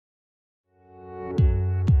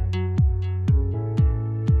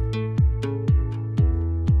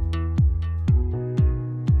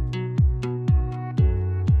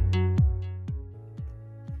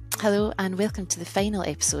Hello and welcome to the final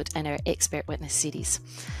episode in our Expert Witness series.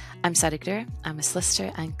 I'm Sarah Greer, I'm a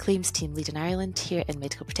solicitor and claims team lead in Ireland here in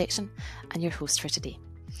Medical Protection and your host for today.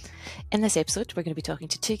 In this episode we're going to be talking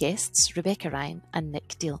to two guests, Rebecca Ryan and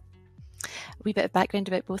Nick Deal. A wee bit of background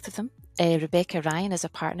about both of them. Rebecca Ryan is a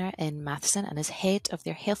partner in Matheson and is head of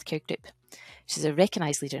their healthcare group. She's a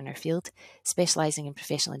recognised leader in her field, specialising in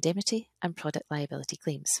professional indemnity and product liability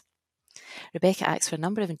claims. Rebecca acts for a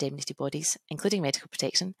number of indemnity bodies, including Medical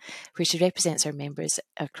Protection, where she represents her members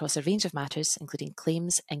across a range of matters, including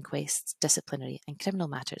claims, inquests, disciplinary and criminal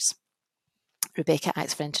matters. Rebecca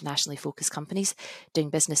acts for internationally focused companies doing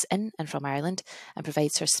business in and from Ireland and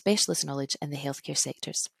provides her specialist knowledge in the healthcare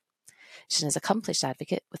sectors. She's an accomplished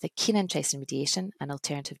advocate with a keen interest in mediation and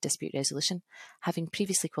alternative dispute resolution, having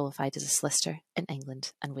previously qualified as a solicitor in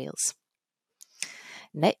England and Wales.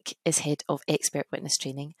 Nick is Head of Expert Witness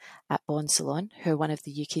Training at Bond Salon, who are one of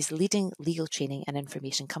the UK's leading legal training and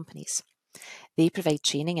information companies. They provide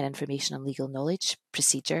training and information on legal knowledge,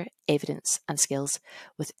 procedure, evidence and skills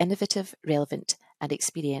with innovative, relevant and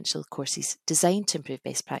experiential courses designed to improve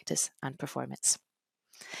best practice and performance.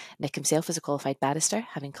 Nick himself is a qualified barrister,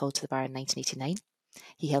 having called to the bar in 1989.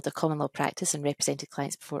 He held a common law practice and represented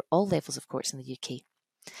clients before all levels of courts in the UK.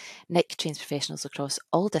 Nick trains professionals across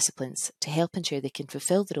all disciplines to help ensure they can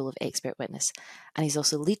fulfil the role of expert witness, and he's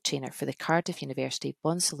also lead trainer for the Cardiff University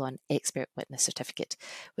Bond Salon Expert Witness Certificate,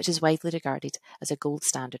 which is widely regarded as a gold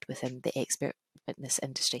standard within the expert witness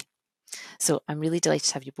industry. So I'm really delighted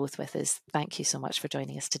to have you both with us. Thank you so much for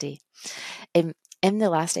joining us today. In the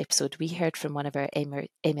last episode, we heard from one of our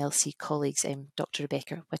MLC colleagues, Dr.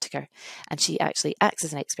 Rebecca Whittaker, and she actually acts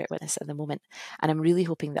as an expert witness at the moment. And I'm really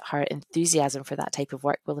hoping that her enthusiasm for that type of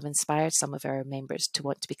work will have inspired some of our members to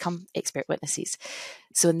want to become expert witnesses.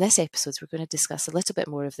 So in this episode, we're going to discuss a little bit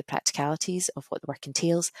more of the practicalities of what the work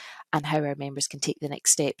entails and how our members can take the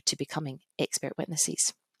next step to becoming expert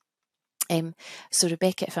witnesses. So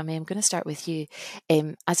Rebecca, if I may, I'm going to start with you.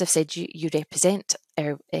 As I've said, you represent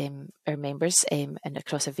our members and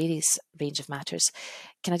across a various range of matters.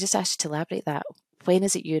 Can I just ask you to elaborate that? When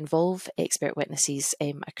is it you involve expert witnesses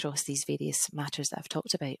across these various matters that I've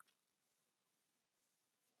talked about?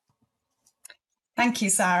 Thank you,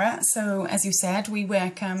 Sarah. So, as you said, we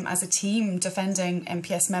work as a team defending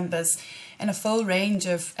MPS members in a full range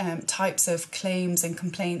of types of claims and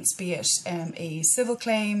complaints, be it a civil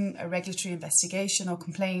claim, a regulatory investigation or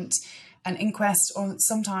complaint, an inquest, or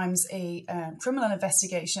sometimes a criminal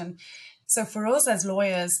investigation. So for us as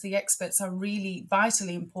lawyers, the experts are really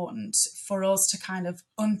vitally important for us to kind of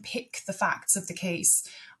unpick the facts of the case,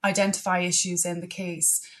 identify issues in the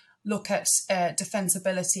case, look at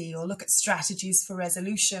defensibility or look at strategies for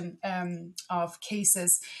resolution of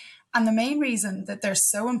cases. And the main reason that they're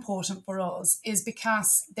so important for us is because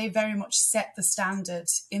they very much set the standard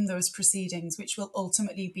in those proceedings, which will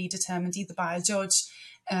ultimately be determined either by a judge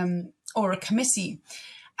or a committee.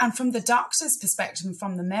 And from the doctor's perspective and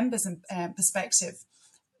from the members' perspective,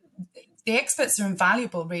 the experts are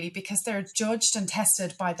invaluable really because they're judged and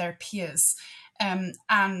tested by their peers.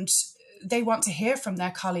 And they want to hear from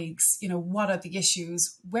their colleagues, you know, what are the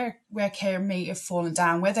issues, where care may have fallen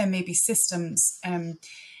down, where there may be systems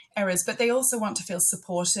errors, but they also want to feel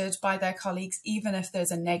supported by their colleagues, even if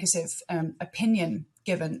there's a negative opinion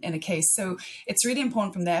given in a case. So it's really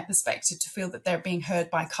important from their perspective to feel that they're being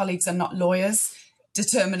heard by colleagues and not lawyers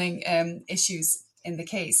determining issues in the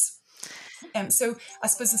case. So I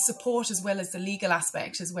suppose the support as well as the legal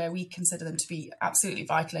aspect is where we consider them to be absolutely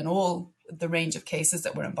vital in all the range of cases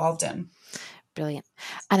that we're involved in. Brilliant.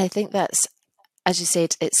 And I think that's, as you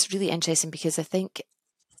said, it's really interesting because I think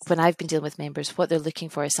when I've been dealing with members, what they're looking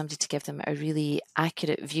for is somebody to give them a really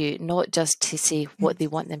accurate view, not just to say what they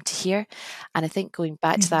want them to hear. And I think going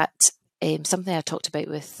back to that, something I talked about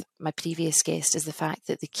with my previous guest is the fact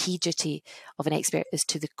that the key duty of an expert is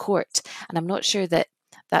to the court. And I'm not sure that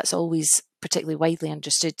that's always particularly widely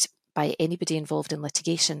understood by anybody involved in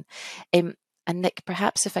litigation. And Nick,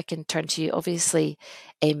 perhaps if I can turn to you, obviously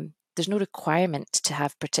there's no requirement to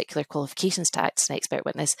have particular qualifications to act as an expert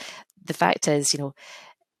witness. The fact is, you know,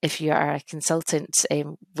 if you are a consultant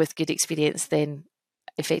with good experience, then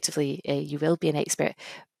effectively you will be an expert.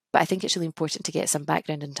 But I think it's really important to get some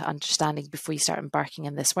background into understanding before you start embarking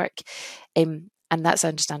in this work. And that's, I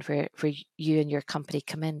understand, where you and your company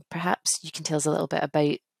come in. Perhaps you can tell us a little bit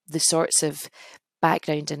about the sorts of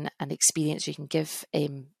background and experience you can give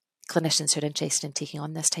clinicians who are interested in taking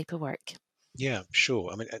on this type of work. Yeah,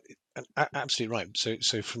 sure. I mean, absolutely right.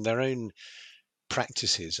 So from their own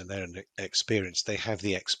practices and their own experience, they have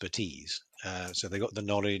the expertise. So they got the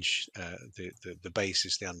knowledge, the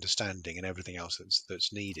basis, the understanding, and everything else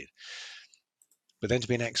that's needed. but then to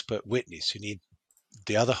be an expert witness, you need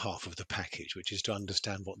the other half of the package, which is to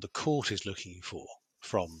understand what the court is looking for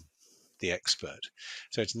from the expert.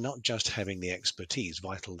 So it's not just having the expertise,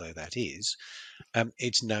 vital though that is,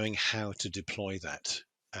 it's knowing how to deploy that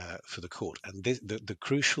for the court. And the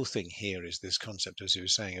crucial thing here is this concept, as you were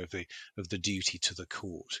saying, of the duty to the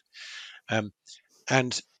court.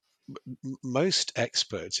 And most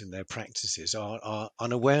experts in their practices are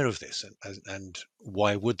unaware of this, and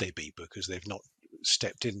why would they be? Because they've not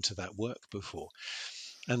stepped into that work before.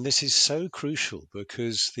 And this is so crucial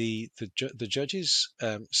because the judges,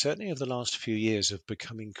 certainly over the last few years, have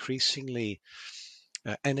become increasingly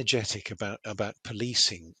energetic about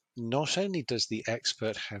policing. Not only does the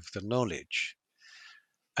expert have the knowledge,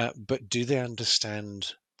 but do they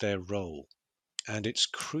understand their role? And it's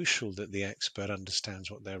crucial that the expert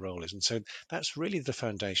understands what their role is. And so that's really the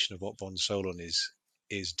foundation of what Von Solon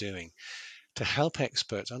is doing, to help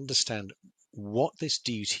experts understand what this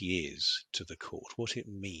duty is to the court, what it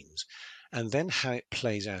means, and then how it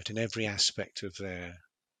plays out in every aspect of their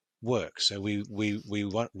work. So we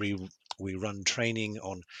run training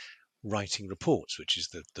on writing reports, which is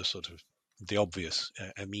the sort of the obvious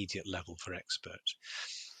immediate level for experts.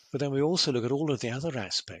 But then we also look at all of the other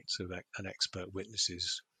aspects of an expert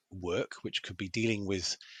witness's work, which could be dealing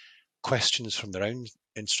with questions from their own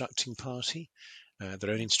instructing party,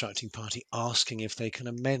 asking if they can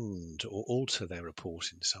amend or alter their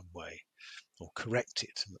report in some way or correct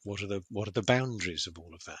it. What are the boundaries of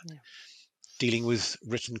all of that? Yeah. Dealing with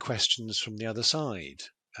written questions from the other side,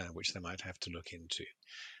 which they might have to look into.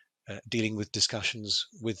 Dealing with discussions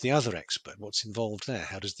with the other expert, what's involved there?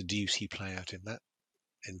 How does the duty play out in that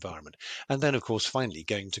environment? And then, of course, finally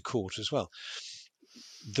going to court as well.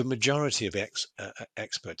 The majority of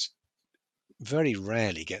experts very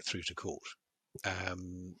rarely get through to court. I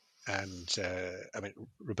mean,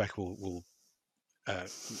 Rebecca will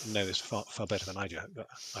know this far better than I do.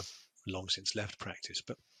 I've long since left practice,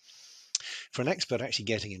 but for an expert, actually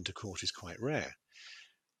getting into court is quite rare.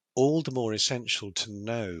 All the more essential to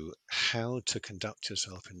know how to conduct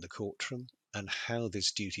yourself in the courtroom and how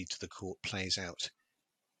this duty to the court plays out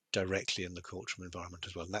directly in the courtroom environment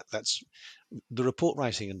as well. And that's the report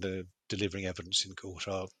writing and the delivering evidence in court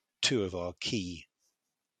are two of our key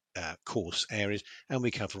course areas, and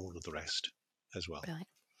we cover all of the rest as well. Brilliant.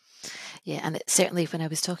 Yeah, and certainly when I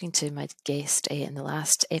was talking to my guest in the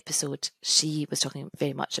last episode, she was talking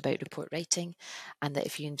very much about report writing, and that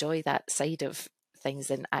if you enjoy that side of things,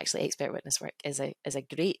 then actually expert witness work is a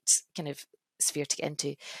great kind of sphere to get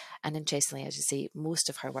into. And interestingly, as you say, most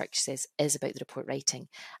of her work, she says, is about the report writing.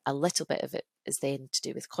 A little bit of it is then to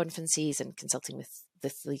do with conferences and consulting with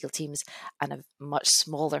the legal teams, and a much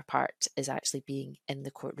smaller part is actually being in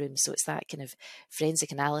the courtroom. So it's that kind of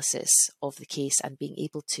forensic analysis of the case and being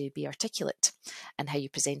able to be articulate in how you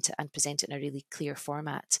present it, and present it in a really clear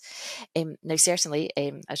format. Now, certainly,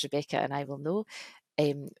 as Rebecca and I will know,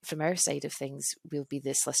 from our side of things, we'll be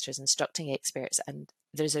the solicitors instructing experts, and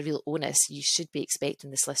there's a real onus. You should be expecting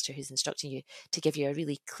the solicitor who's instructing you to give you a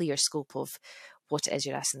really clear scope of what it is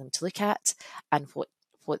you're asking them to look at, and what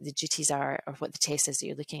the duties are, or what the test is that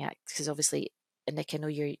you're looking at. Because obviously, Nick, I know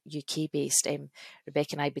you're UK based. Rebecca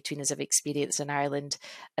and I, between us, have experience in Ireland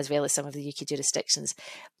as well as some of the UK jurisdictions.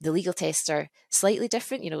 The legal tests are slightly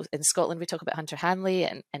different. You know, in Scotland we talk about Hunter Hanley,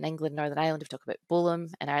 and in England, Northern Ireland we talk about Bolam,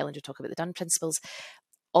 in Ireland we talk about the Dunn principles.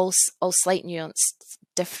 All slight nuanced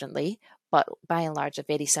differently, but by and large a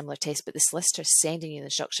very similar test. But the solicitor sending you the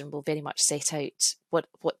instruction will very much set out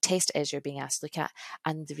what test it is you're being asked to look at,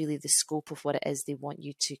 and really the scope of what it is they want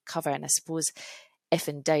you to cover. And I suppose, if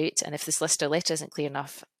in doubt, and if the solicitor letter isn't clear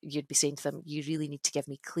enough, you'd be saying to them, you really need to give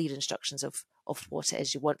me clear instructions of what it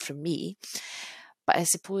is you want from me. But I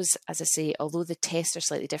suppose, as I say, although the tests are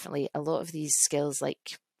slightly differently, a lot of these skills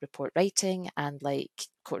like report writing and like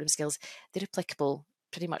courtroom skills, they're applicable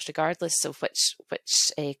pretty much regardless of which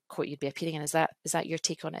court you'd be appearing in. Is that your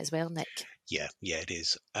take on it as well, Nick? Yeah, it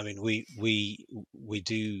is. I mean, we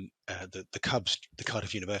do the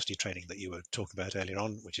Cardiff University training that you were talking about earlier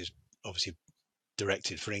on, which is obviously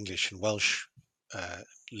directed for English and Welsh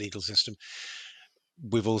legal system.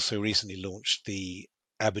 We've also recently launched the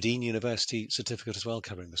Aberdeen University certificate as well,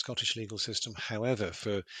 covering the Scottish legal system. However,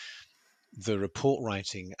 for the report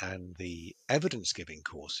writing and the evidence giving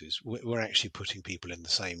courses, we're actually putting people in the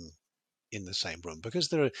same room, because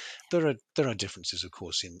there are differences, of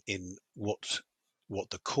course, in what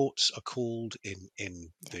the courts are called, in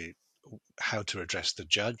the how to address the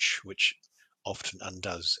judge, which often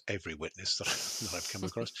undoes every witness that I've come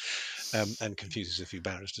across, and confuses a few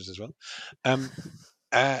barristers as well.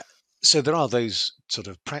 So there are those sort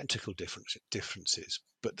of practical differences,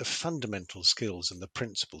 but the fundamental skills and the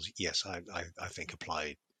principles, yes, I think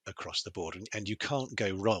apply across the board. And you can't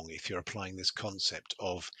go wrong if you're applying this concept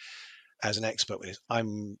of, as an expert witness,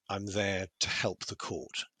 I'm there to help the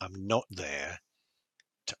court. I'm not there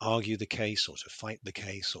to argue the case or to fight the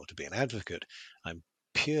case or to be an advocate. I'm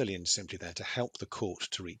purely and simply there to help the court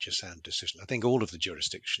to reach a sound decision. I think all of the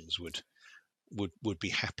jurisdictions would be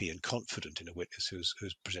happy and confident in a witness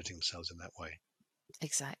who's presenting themselves in that way.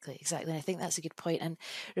 Exactly. And I think that's a good point. And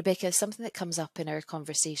Rebecca, something that comes up in our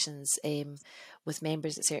conversations with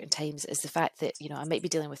members at certain times is the fact that, I might be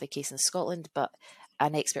dealing with a case in Scotland, but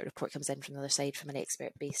an expert report comes in from the other side from an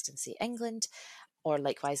expert based in, say, England, or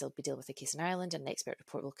likewise, I'll be dealing with a case in Ireland and an expert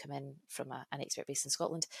report will come in from an expert based in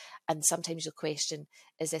Scotland. And sometimes you'll question,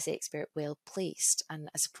 is this expert well placed? And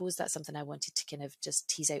I suppose that's something I wanted to kind of just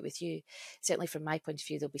tease out with you. Certainly from my point of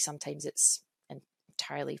view, there'll be sometimes it's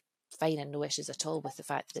entirely fine and no issues at all with the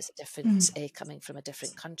fact that it's different coming from a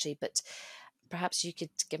different country. But perhaps you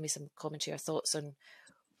could give me some commentary or thoughts on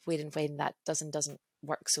where and when that doesn't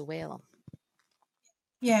work so well.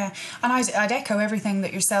 Yeah, and I'd echo everything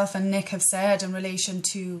that yourself and Nick have said in relation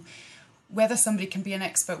to whether somebody can be an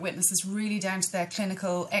expert witness is really down to their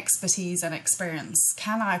clinical expertise and experience.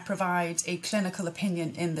 Can I provide a clinical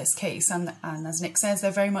opinion in this case? And as Nick says,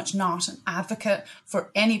 they're very much not an advocate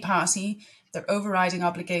for any party. Their overriding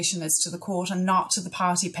obligation is to the court and not to the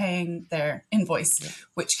party paying their invoice,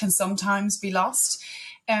 which can sometimes be lost.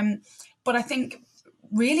 But I think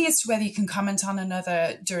really as to whether you can comment on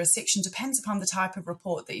another jurisdiction depends upon the type of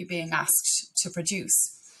report that you're being asked to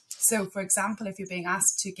produce. So, for example, if you're being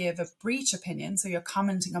asked to give a breach opinion, so you're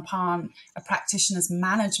commenting upon a practitioner's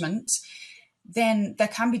management, then there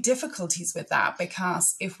can be difficulties with that,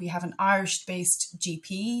 because if we have an Irish-based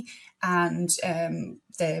GP and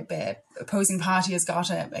the opposing party has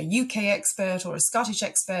got a UK expert or a Scottish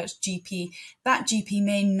expert GP, that GP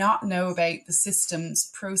may not know about the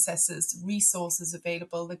systems, processes, resources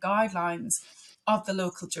available, the guidelines of the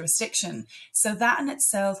local jurisdiction. So that in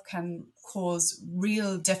itself can cause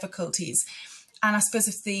real difficulties. And I suppose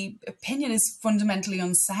if the opinion is fundamentally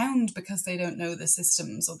unsound because they don't know the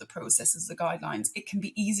systems or the processes, the guidelines, it can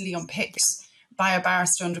be easily unpicked by a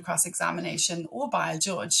barrister under cross-examination or by a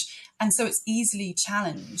judge. And so it's easily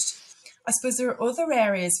challenged. I suppose there are other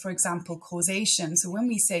areas, for example, causation. So when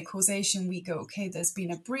we say causation, we go, okay, there's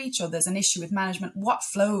been a breach or there's an issue with management. What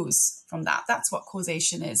flows from that? That's what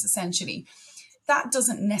causation is, essentially. That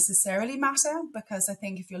doesn't necessarily matter, because I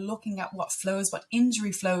think if you're looking at what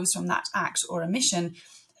injury flows from that act or omission,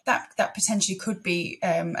 that potentially could be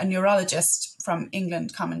a neurologist from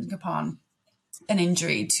England commenting upon an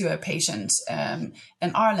injury to a patient in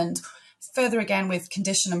Ireland. Further again with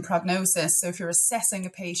condition and prognosis. So if you're assessing a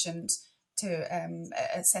patient to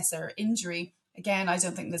assess their injury, again, I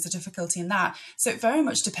don't think there's a difficulty in that. So it very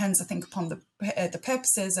much depends, I think, upon the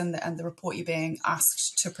purposes and the report you're being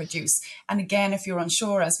asked to produce. And again, if you're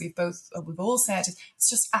unsure, as we've all said, it's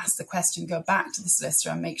just ask the question, go back to the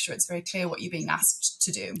solicitor and make sure it's very clear what you're being asked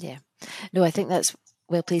to do. Yeah, no, I think that's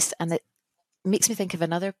well placed, and it makes me think of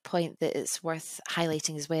another point that is worth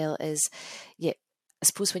highlighting as well. Is I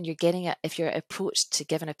suppose when you're if you're approached to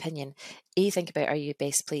give an opinion, A, think about, are you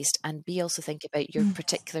best placed? And B, also think about your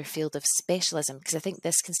particular field of specialism, because I think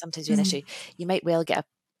this can sometimes be an issue. You might well get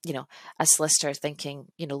a solicitor thinking,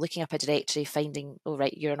 looking up a directory, finding, oh,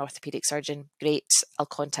 right, you're an orthopaedic surgeon. Great. I'll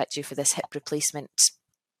contact you for this hip replacement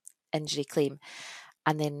injury claim.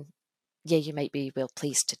 And then, you might be well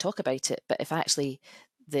pleased to talk about it. But if actually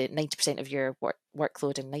the 90% of your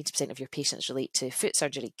workload and 90% of your patients relate to foot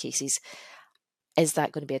surgery cases, is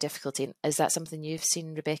that going to be a difficulty? Is that something you've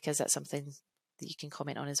seen, Rebecca? Is that something that you can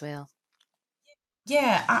comment on as well?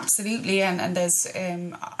 Yeah, absolutely. And there's,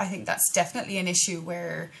 I think that's definitely an issue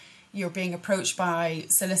where you're being approached by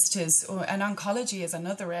solicitors, and oncology is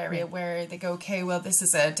another area where they go, okay, well, this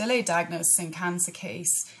is a delayed diagnosis in cancer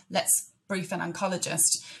case. Let's brief an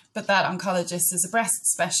oncologist, but that oncologist is a breast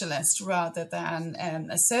specialist rather than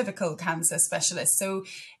a cervical cancer specialist. So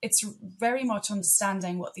it's very much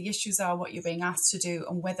understanding what the issues are, what you're being asked to do,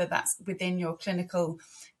 and whether that's within your clinical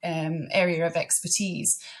area of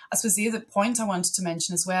expertise. I suppose the other point I wanted to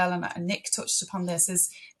mention as well, and Nick touched upon this, is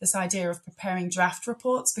this idea of preparing draft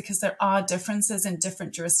reports, because there are differences in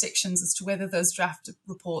different jurisdictions as to whether those draft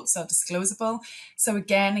reports are disclosable. So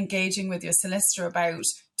again, engaging with your solicitor about,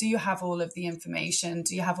 do you have all of the information?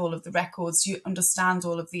 Do you have all of the records? Do you understand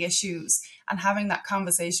all of the issues? And having that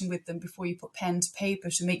conversation with them before you put pen to paper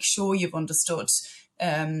to make sure you've understood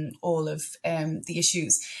all of the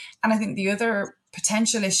issues. And I think the other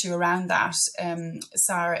potential issue around that,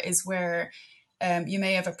 Sarah, is where You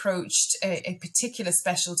may have approached a particular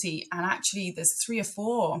specialty, and actually there's 3 or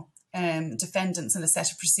 4 defendants in a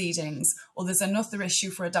set of proceedings, or there's another issue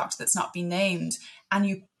for a doctor that's not been named, and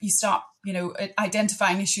you start,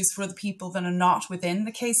 identifying issues for other people that are not within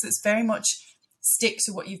the case. It's very much stick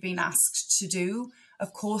to what you've been asked to do.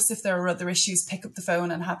 Of course, if there are other issues, pick up the phone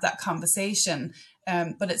and have that conversation.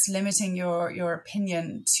 But it's limiting your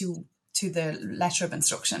opinion to the letter of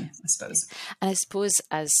instruction, I suppose. And I suppose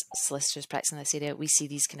as solicitors practicing in this area, we see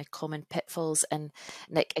these kind of common pitfalls. And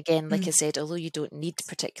Nick, again, like I said, although you don't need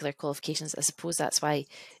particular qualifications, I suppose that's why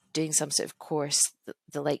doing some sort of course,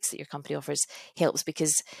 the likes that your company offers, helps,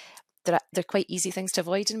 because they're quite easy things to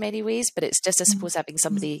avoid in many ways, but it's just, I suppose, having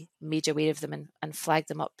somebody made aware of them and flag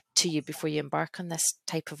them up to you before you embark on this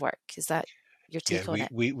type of work. Is that your take on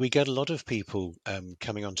it? We get a lot of people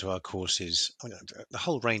coming onto our courses, the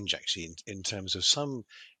whole range actually, in terms of some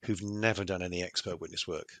who've never done any expert witness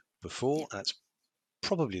work before. That's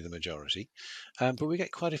probably the majority, but we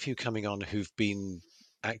get quite a few coming on who've been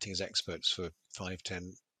acting as experts for 5,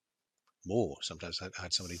 10 more. Sometimes I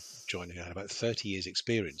had somebody join who had about 30 years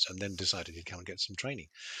experience and then decided he'd come and get some training,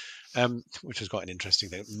 which was quite an interesting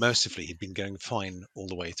thing. Mercifully, he'd been going fine all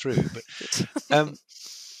the way through, but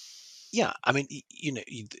yeah, I mean,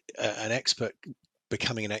 an expert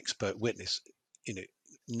becoming an expert witness,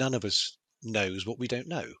 none of us knows what we don't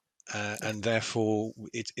know, and therefore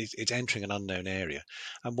it's entering an unknown area.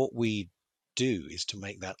 And what we do is to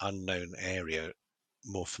make that unknown area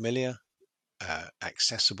more familiar,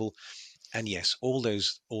 accessible, and yes, all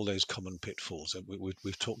those common pitfalls.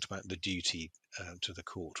 We've talked about the duty to the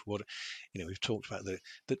court. We've talked about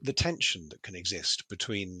the tension that can exist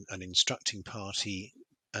between an instructing party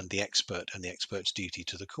and the expert's duty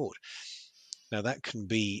to the court. Now, that can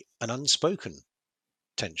be an unspoken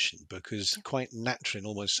tension, because quite naturally and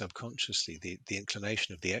almost subconsciously, the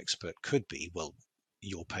inclination of the expert could be, well,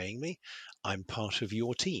 you're paying me, I'm part of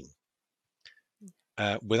your team,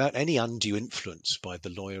 without any undue influence by the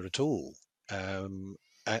lawyer at all.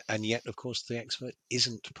 And yet, of course, the expert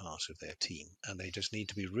isn't part of their team, and they just need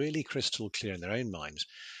to be really crystal clear in their own minds.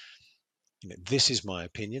 This is my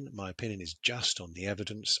opinion. My opinion is just on the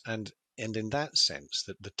evidence, and in that sense,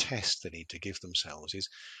 that the test they need to give themselves is,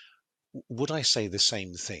 would I say the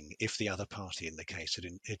same thing if the other party in the case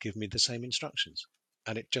had given me the same instructions?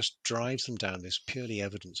 And it just drives them down this purely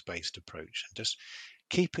evidence-based approach, and just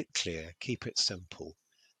keep it clear, keep it simple.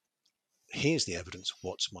 Here's the evidence.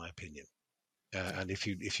 What's my opinion? And if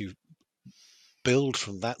you build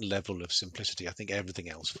from that level of simplicity, I think everything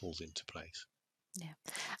else falls into place. Yeah,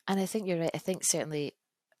 and I think you're right. I think certainly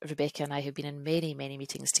Rebecca and I have been in many, many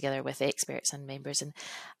meetings together with experts and members, and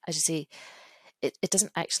as you say, it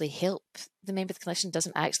doesn't actually help the member of the clinician,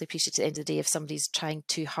 doesn't actually appreciate at the end of the day if somebody's trying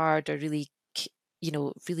too hard or really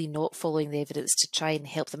not following the evidence to try and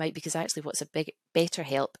help them out, because actually what's better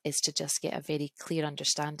help is to just get a very clear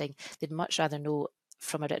understanding. They'd much rather know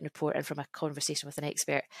from a written report and from a conversation with an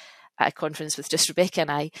expert at a conference with just Rebecca and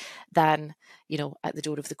I than, at the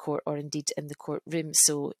door of the court or indeed in the courtroom.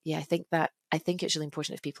 So yeah, I think it's really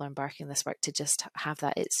important if people are embarking on this work to just have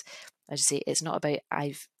that. It's, as you say, it's not about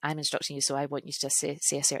I'm instructing you, so I want you to just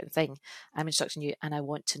say a certain thing. I'm instructing you and I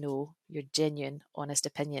want to know your genuine, honest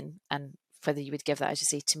opinion, and whether you would give that, as you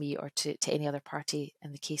say, to me or to any other party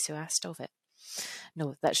in the case who asked of it.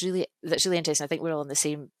 No, that's really interesting. I think we're all on the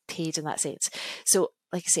same page in that sense. So,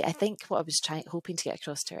 like I say, I think what I was hoping to get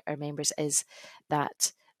across to our members is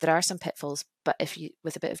that there are some pitfalls, but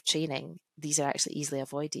with a bit of training, these are actually easily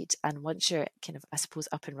avoided. And once you're kind of, I suppose,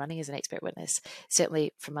 up and running as an expert witness,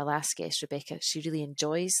 certainly from my last guest, Rebecca, she really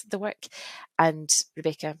enjoys the work. And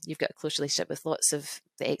Rebecca, you've got a close relationship with lots of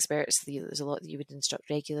the experts. There's a lot that you would instruct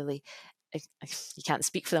regularly. You can't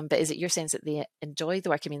speak for them, but is it your sense that they enjoy the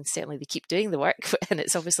work? I mean, certainly they keep doing the work, and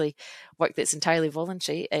it's obviously work that's entirely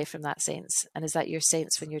voluntary from that sense. And is that your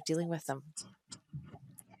sense when you're dealing with them?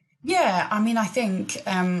 Yeah, I mean, I think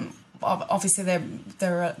obviously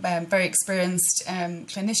they're very experienced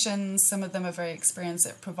clinicians. Some of them are very experienced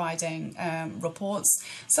at providing reports.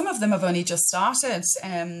 Some of them have only just started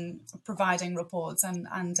providing reports and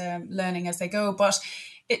learning as they go. But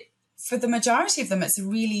for the majority of them, it's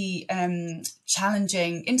really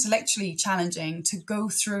intellectually challenging to go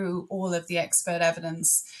through all of the expert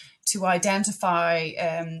evidence, to identify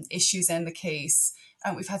issues in the case,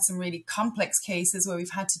 We've had some really complex cases where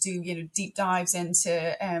we've had to do, deep dives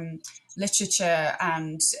into literature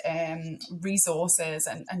and resources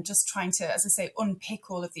and just trying to, as I say, unpick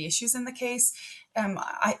all of the issues in the case.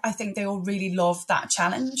 I think they all really love that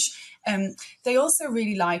challenge. They also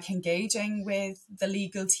really like engaging with the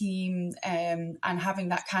legal team and having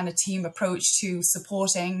that kind of team approach to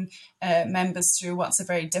supporting members through what's a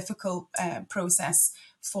very difficult process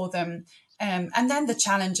for them. And then the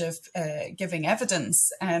challenge of giving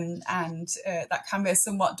evidence, and that can be a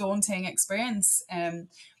somewhat daunting experience.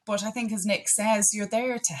 But I think, as Nick says, you're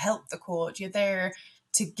there to help the court. You're there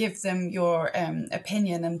to give them your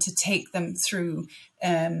opinion and to take them through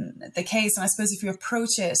the case. And I suppose if you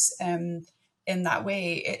approach it in that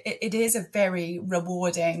way, it is a very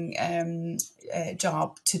rewarding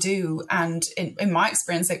job to do. And in my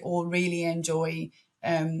experience, they all really enjoy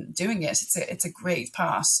doing it. It's a great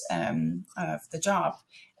part of the job.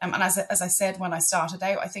 And as I said when I started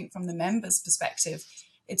out, I think from the members' perspective,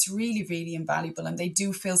 it's really, really invaluable, and they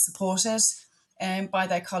do feel supported by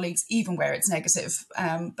their colleagues, even where it's negative,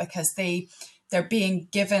 because they're being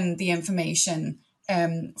given the information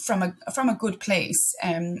from a good place.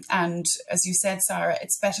 And as you said, Sarah,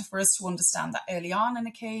 it's better for us to understand that early on in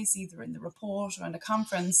a case, either in the report or in a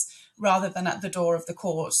conference, rather than at the door of the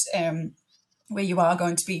court, where you are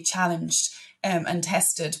going to be challenged and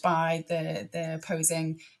tested by the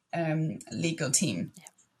opposing legal team. Yeah,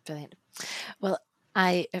 brilliant. Well,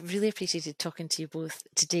 I really appreciated talking to you both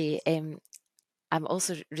today. I'm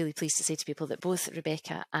also really pleased to say to people that both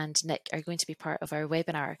Rebecca and Nick are going to be part of our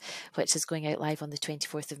webinar, which is going out live on the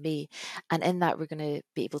 24th of May. And in that, we're going to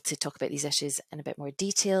be able to talk about these issues in a bit more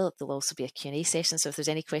detail. There'll also be a Q&A session. So if there's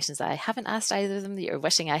any questions that I haven't asked either of them that you're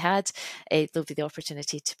wishing I had, there'll be the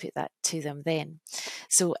opportunity to put that to them then.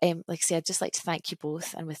 So like I say, I'd just like to thank you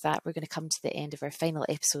both. And with that, we're going to come to the end of our final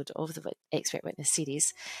episode of the Expert Witness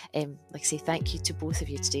series. Like I say, thank you to both of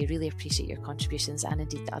you today. Really appreciate your contributions, and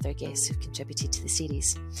indeed the other guests who've contributed to the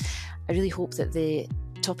series. I really hope that the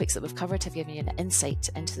topics that we've covered have given you an insight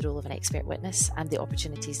into the role of an expert witness and the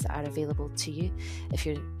opportunities that are available to you if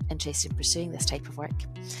you're interested in pursuing this type of work.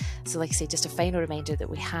 So like I say, just a final reminder that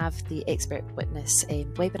we have the expert witness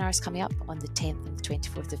webinars coming up on the 10th and the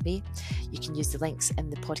 24th of May. You can use the links in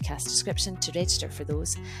the podcast description to register for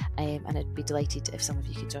those, and I'd be delighted if some of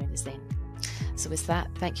you could join us then. So with that,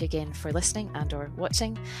 thank you again for listening and or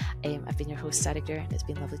watching. I've been your host, Sarah Greer, and it's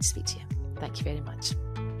been lovely to speak to you. Thank you very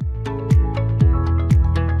much.